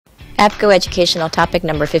APGO educational topic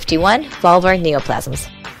number 51, vulvar neoplasms.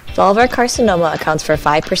 Vulvar carcinoma accounts for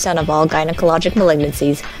 5% of all gynecologic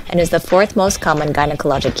malignancies and is the fourth most common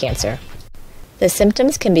gynecologic cancer. The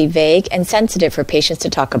symptoms can be vague and sensitive for patients to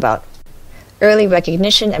talk about. Early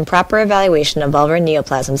recognition and proper evaluation of vulvar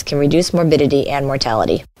neoplasms can reduce morbidity and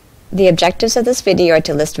mortality. The objectives of this video are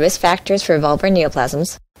to list risk factors for vulvar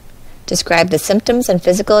neoplasms, describe the symptoms and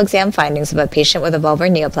physical exam findings of a patient with a vulvar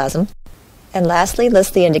neoplasm, and lastly,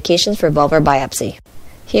 list the indications for vulvar biopsy.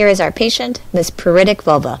 Here is our patient, Ms. Pruritic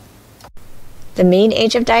vulva. The mean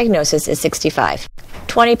age of diagnosis is 65.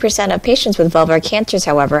 20% of patients with vulvar cancers,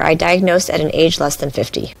 however, are diagnosed at an age less than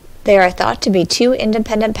 50. There are thought to be two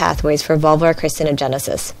independent pathways for vulvar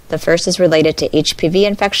carcinogenesis. The first is related to HPV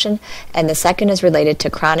infection, and the second is related to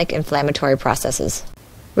chronic inflammatory processes.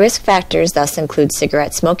 Risk factors thus include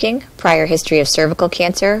cigarette smoking, prior history of cervical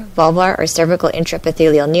cancer, vulvar or cervical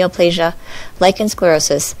intraepithelial neoplasia, lichen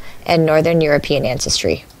sclerosis, and Northern European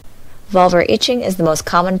ancestry. Vulvar itching is the most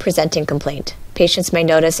common presenting complaint. Patients may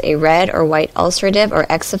notice a red or white ulcerative or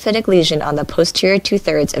exophytic lesion on the posterior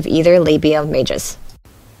two-thirds of either labia majus.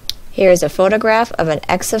 Here is a photograph of an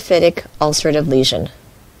exophytic ulcerative lesion.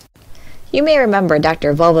 You may remember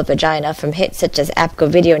Dr. Vulva Vagina from hits such as APGO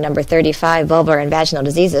video number 35, Vulvar and Vaginal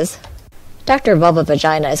Diseases. Dr. Vulva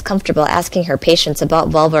Vagina is comfortable asking her patients about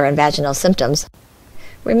vulvar and vaginal symptoms.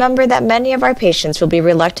 Remember that many of our patients will be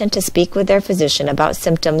reluctant to speak with their physician about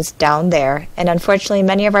symptoms down there, and unfortunately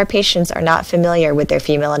many of our patients are not familiar with their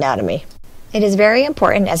female anatomy. It is very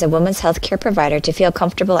important as a women's healthcare provider to feel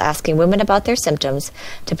comfortable asking women about their symptoms,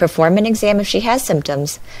 to perform an exam if she has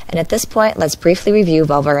symptoms, and at this point let's briefly review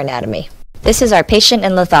vulvar anatomy. This is our patient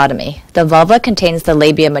in lithotomy. The vulva contains the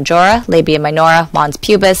labia majora, labia minora, mons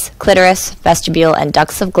pubis, clitoris, vestibule, and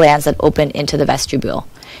ducts of glands that open into the vestibule.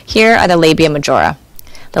 Here are the labia majora.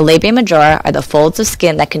 The labia majora are the folds of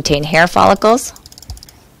skin that contain hair follicles,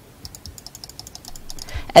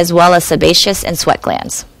 as well as sebaceous and sweat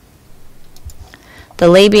glands. The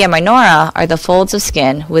labia minora are the folds of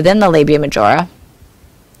skin within the labia majora,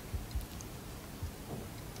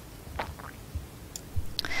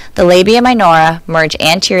 The labia minora merge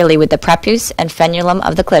anteriorly with the prepuce and frenulum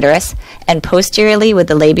of the clitoris and posteriorly with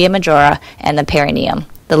the labia majora and the perineum.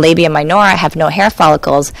 The labia minora have no hair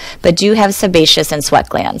follicles but do have sebaceous and sweat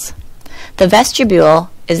glands. The vestibule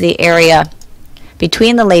is the area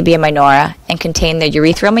between the labia minora and contain the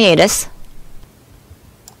urethral meatus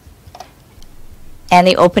and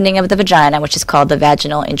the opening of the vagina, which is called the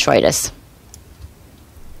vaginal introitus.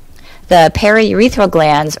 The periurethral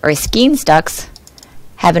glands, or Skene's ducts,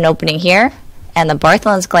 have an opening here, and the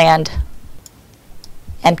Bartholin's gland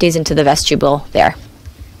empties into the vestibule there.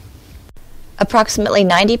 Approximately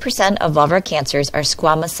 90% of vulvar cancers are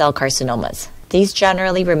squamous cell carcinomas. These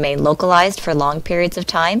generally remain localized for long periods of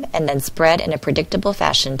time and then spread in a predictable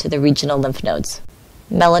fashion to the regional lymph nodes.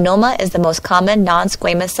 Melanoma is the most common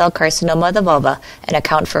non-squamous cell carcinoma of the vulva and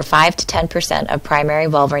account for 5 to 10% of primary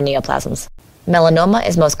vulvar neoplasms. Melanoma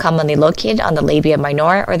is most commonly located on the labia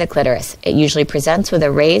minora or the clitoris. It usually presents with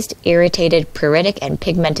a raised, irritated, pruritic, and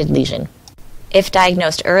pigmented lesion. If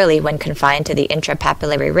diagnosed early when confined to the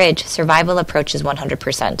intrapapillary ridge, survival approaches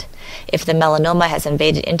 100%. If the melanoma has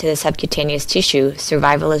invaded into the subcutaneous tissue,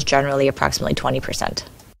 survival is generally approximately 20%.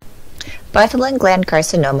 Bartholin gland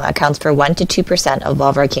carcinoma accounts for 1 to 2% of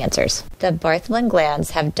vulvar cancers. The Bartholin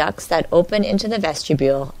glands have ducts that open into the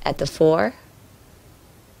vestibule at the 4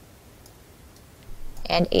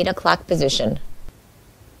 and 8 o'clock position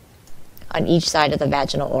on each side of the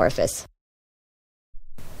vaginal orifice.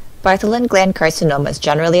 Bartholin gland carcinomas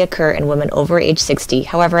generally occur in women over age 60.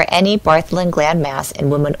 However, any Bartholin gland mass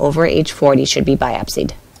in women over age 40 should be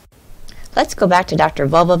biopsied. Let's go back to Dr.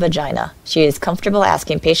 Vulva Vagina. She is comfortable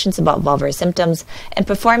asking patients about vulvar symptoms and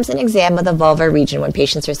performs an exam of the vulvar region when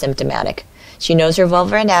patients are symptomatic. She knows her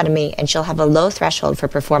vulvar anatomy and she'll have a low threshold for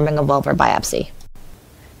performing a vulvar biopsy.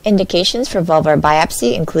 Indications for vulvar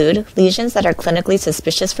biopsy include lesions that are clinically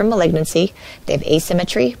suspicious for malignancy, they have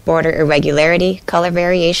asymmetry, border irregularity, color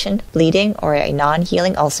variation, bleeding, or a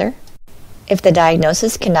non-healing ulcer. If the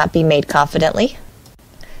diagnosis cannot be made confidently,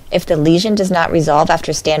 if the lesion does not resolve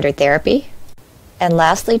after standard therapy, and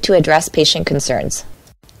lastly, to address patient concerns.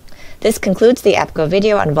 This concludes the APGO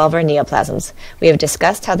video on vulvar neoplasms. We have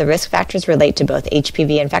discussed how the risk factors relate to both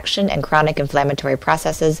HPV infection and chronic inflammatory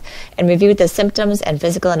processes, and reviewed the symptoms and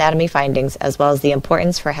physical anatomy findings, as well as the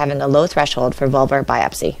importance for having a low threshold for vulvar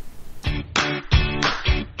biopsy.